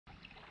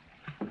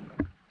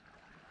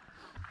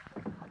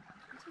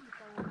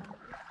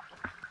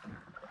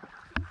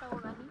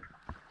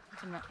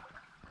Tama.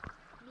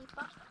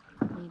 Lipa.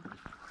 Maybe.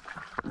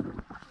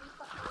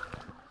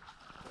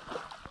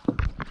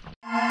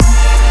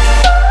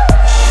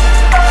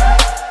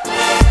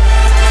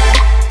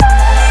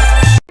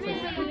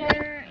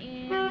 Here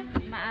in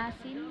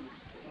Maasin.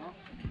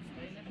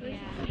 Yeah,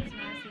 it's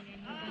Maasin,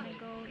 and you're gonna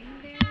go in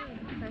there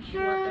with fresh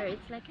water.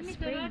 It's like a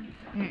spring.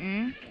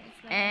 Mm-mm.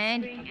 It's like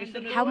And a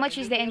spring. And how much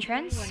is the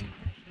entrance?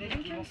 the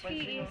entrance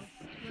fee is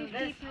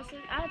 50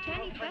 pesos.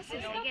 20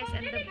 pesos, I guess.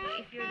 And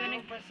if you're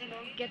gonna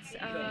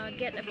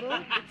get a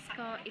boat,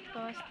 it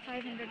costs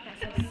 500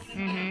 pesos.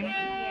 Mm-hmm.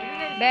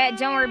 Yeah. But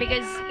don't worry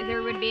because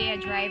there would be a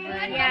driver.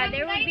 Yeah,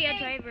 there will be a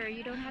driver.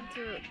 You don't have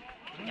to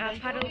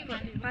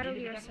paddle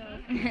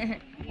yourself.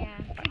 Yeah.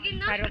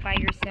 Paddle by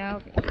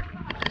yourself.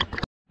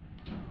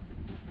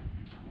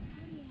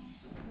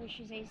 Where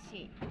should I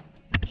sit?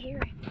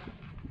 Here.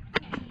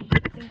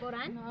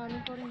 Lingkuran? No,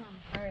 lingkuran.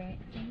 Alright,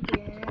 thank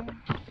you.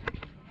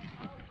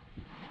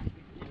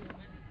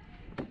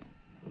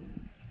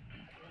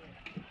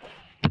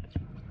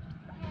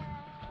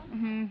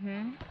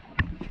 Mm-hmm.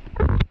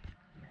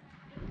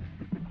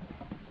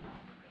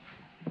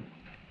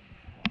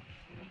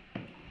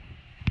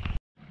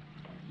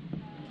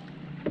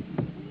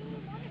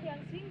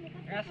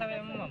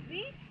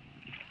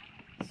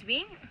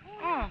 Swing?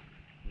 Oh,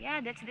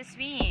 yeah, that's the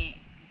swing.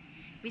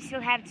 We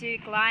still have to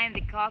climb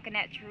the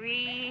coconut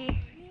tree.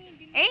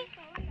 Eh?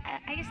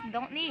 I guess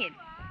don't need.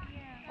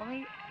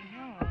 Only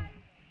no.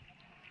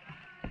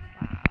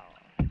 Wow.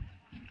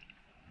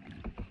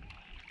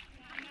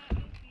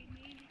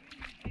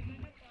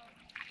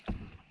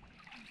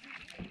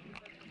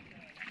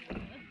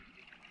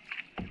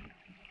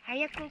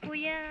 Hayako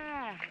kuya.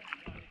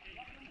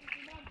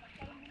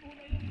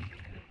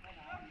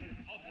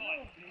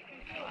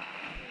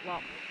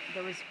 Wow,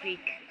 that was quick.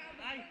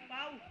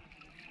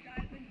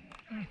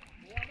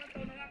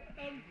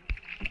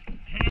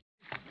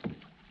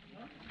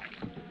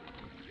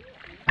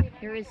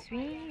 There is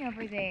swing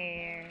over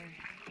there.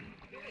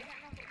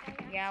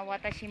 Yeah,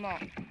 watashi mo.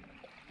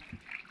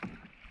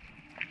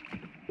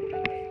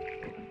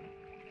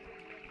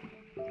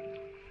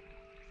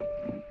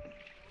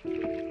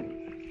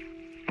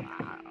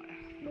 Wow.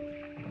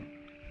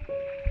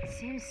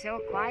 Seems so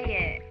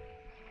quiet.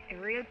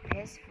 Real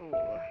peaceful.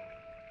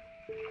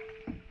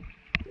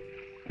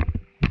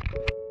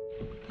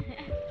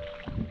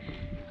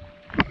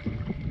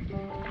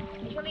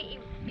 Actually,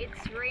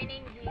 it's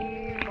raining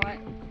here, but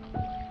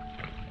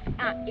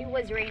it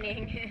was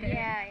raining.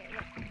 Yeah,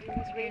 it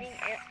was raining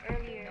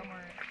earlier. No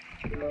more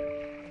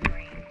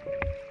rain.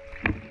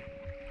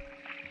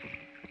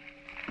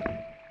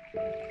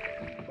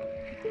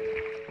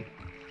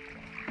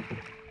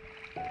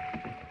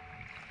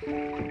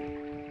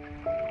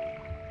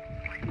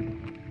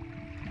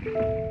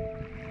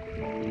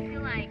 I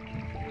feel like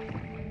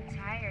I'm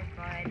tired,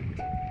 but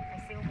I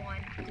still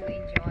want to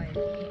enjoy.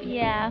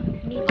 Yeah,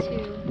 me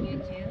too. You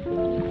too?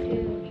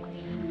 Too.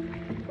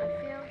 I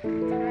feel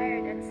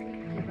tired and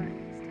sleepy, but I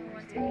still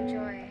want to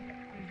enjoy.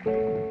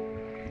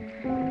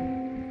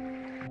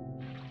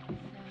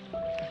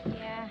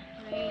 Yeah,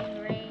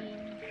 rain,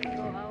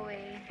 go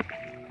away.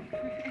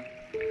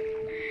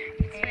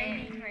 It's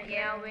raining right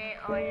Yeah, now.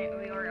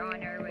 we were on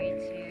our way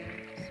to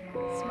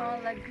Small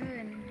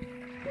lagoon.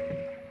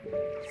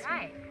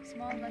 right.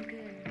 Small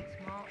lagoon.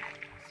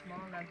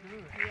 Small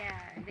lagoon. Yeah,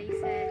 they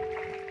said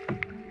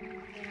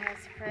it has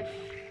fresh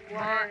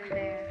water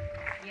there.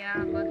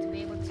 Yeah, but to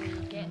be able to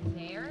get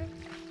there,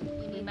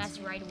 we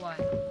must ride what?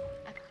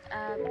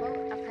 A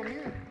boat, a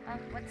canoe.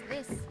 What's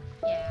this?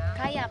 Yeah,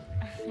 Kayak.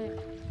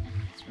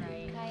 that's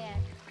right. Kayak.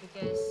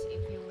 Because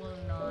if you will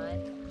not,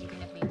 you're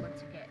gonna be able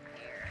to get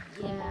there.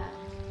 Yeah.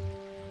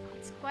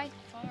 It's quite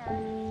far.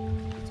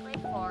 It's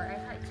quite far. I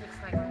thought it takes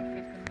like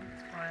only 15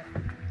 minutes, but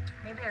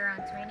maybe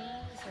around 20.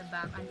 So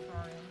back and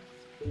forth,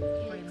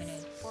 40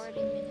 minutes. 40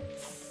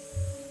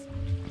 minutes.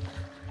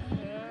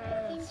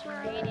 Yeah, it's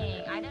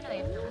raining. I don't know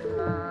if the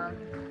vlog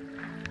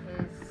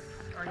is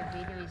or the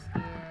video is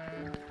good.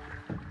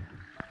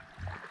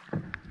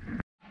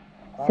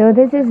 So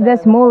this is the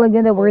small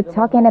lagoon that we're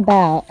talking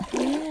about.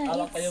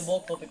 Yeah,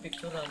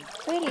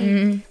 pretty.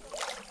 Mm.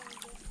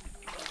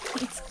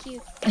 It's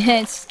cute.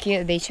 It's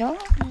cute, they show?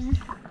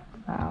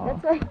 Wow.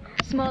 That's why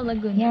small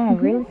lagoon. Yeah,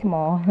 really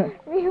small.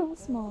 Real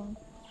small.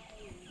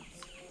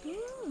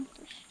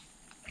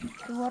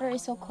 The water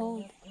is so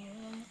cold.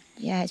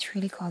 Yeah, it's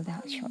really cold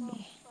out,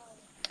 actually.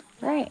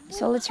 Right,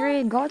 so let's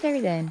really go there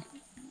then.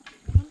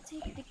 I'll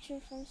take a picture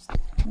first.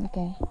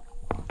 Okay.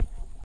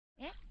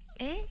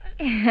 Eh?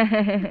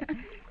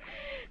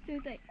 So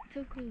it's like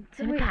so cold.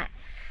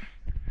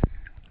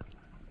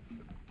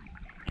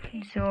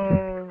 So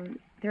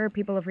there are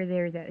people over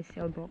there that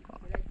sell boko.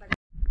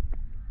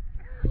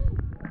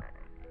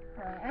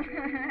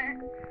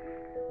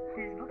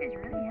 This book is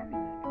really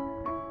heavy.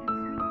 It's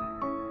sweet.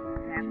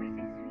 The apple is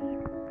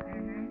sweet.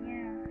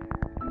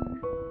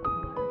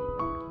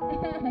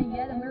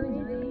 Yeah, the water is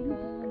really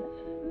cold.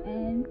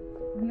 And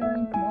we are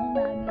in small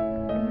lagoon.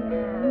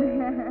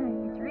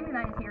 It's really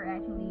nice here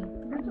actually.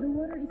 But the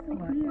water is so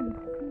clear.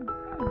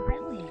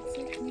 Really?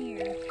 So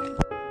clear.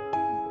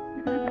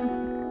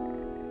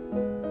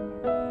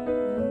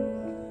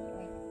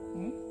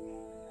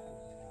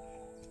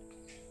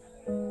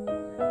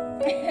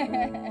 How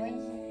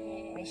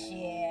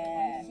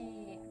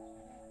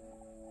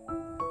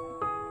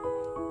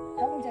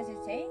long does it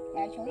take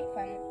actually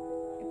from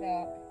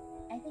the?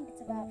 I think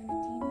it's about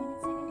 15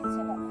 minutes. I guess. It's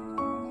about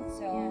 15 minutes.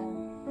 So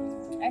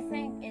I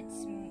think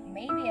it's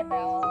maybe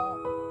about.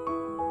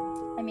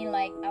 I mean,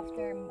 like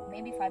after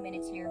maybe 5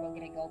 minutes here, we're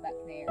gonna go back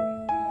there.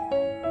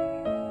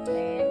 And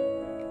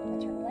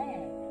what's your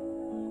plan?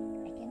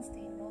 I can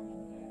stay long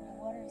in here. The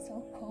water is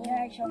so cold.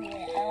 Yeah, actually, I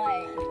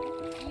like.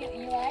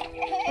 You like?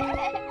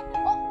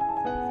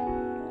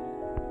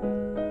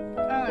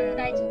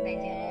 나이쪽.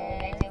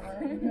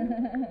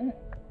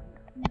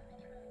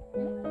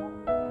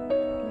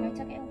 It's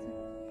okay.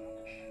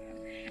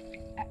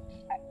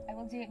 I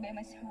will do it by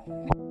myself.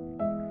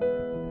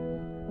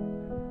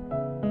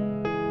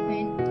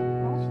 And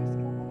how much this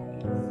coconut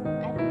is?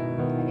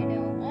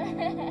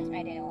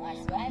 I don't know.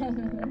 Ask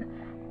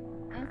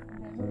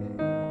them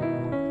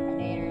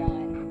later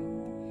on.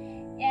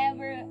 Yeah,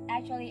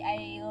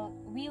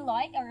 we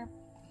like our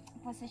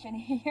position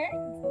here.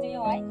 Do you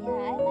like? Yeah,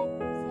 I like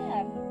this.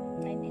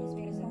 Yeah, and it's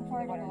very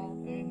Comfortable.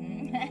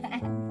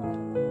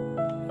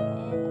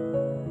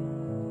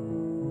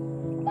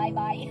 Bye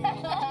bye.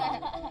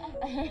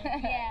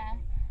 Yeah.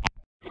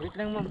 Wait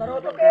lang, ma'am.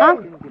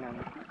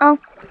 Oh.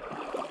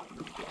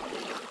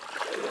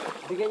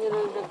 Bigyan niyo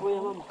ng kuya,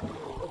 ma'am.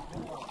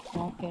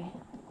 Okay.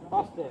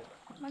 Faster.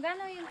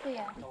 Magano yun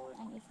kuya?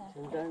 Ang isa.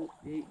 Sundan,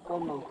 ikaw,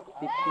 ma'am.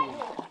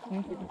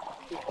 50.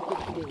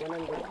 50,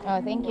 100. Oh,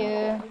 thank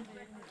you.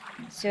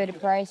 So the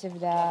price of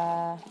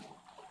the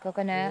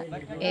coconut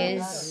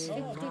is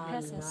 50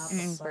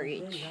 pesos. per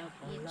each.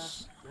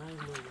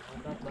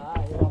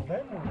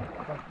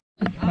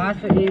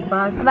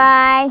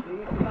 Bye.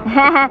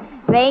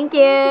 Thank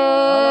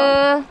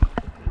you.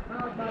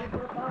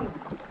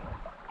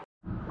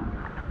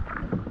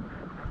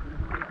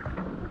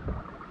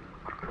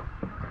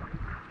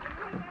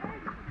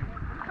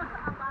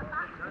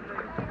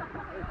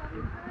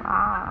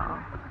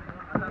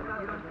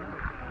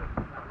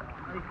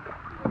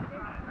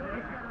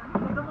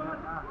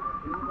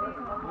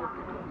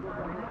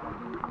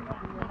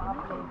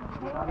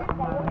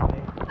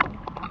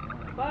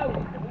 Wow.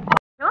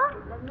 No?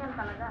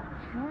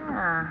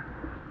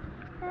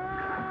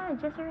 Yeah.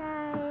 Just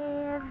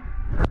arrived.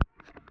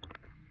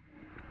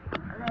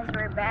 Unless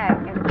we're back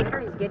and the weather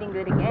is getting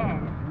good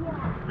again.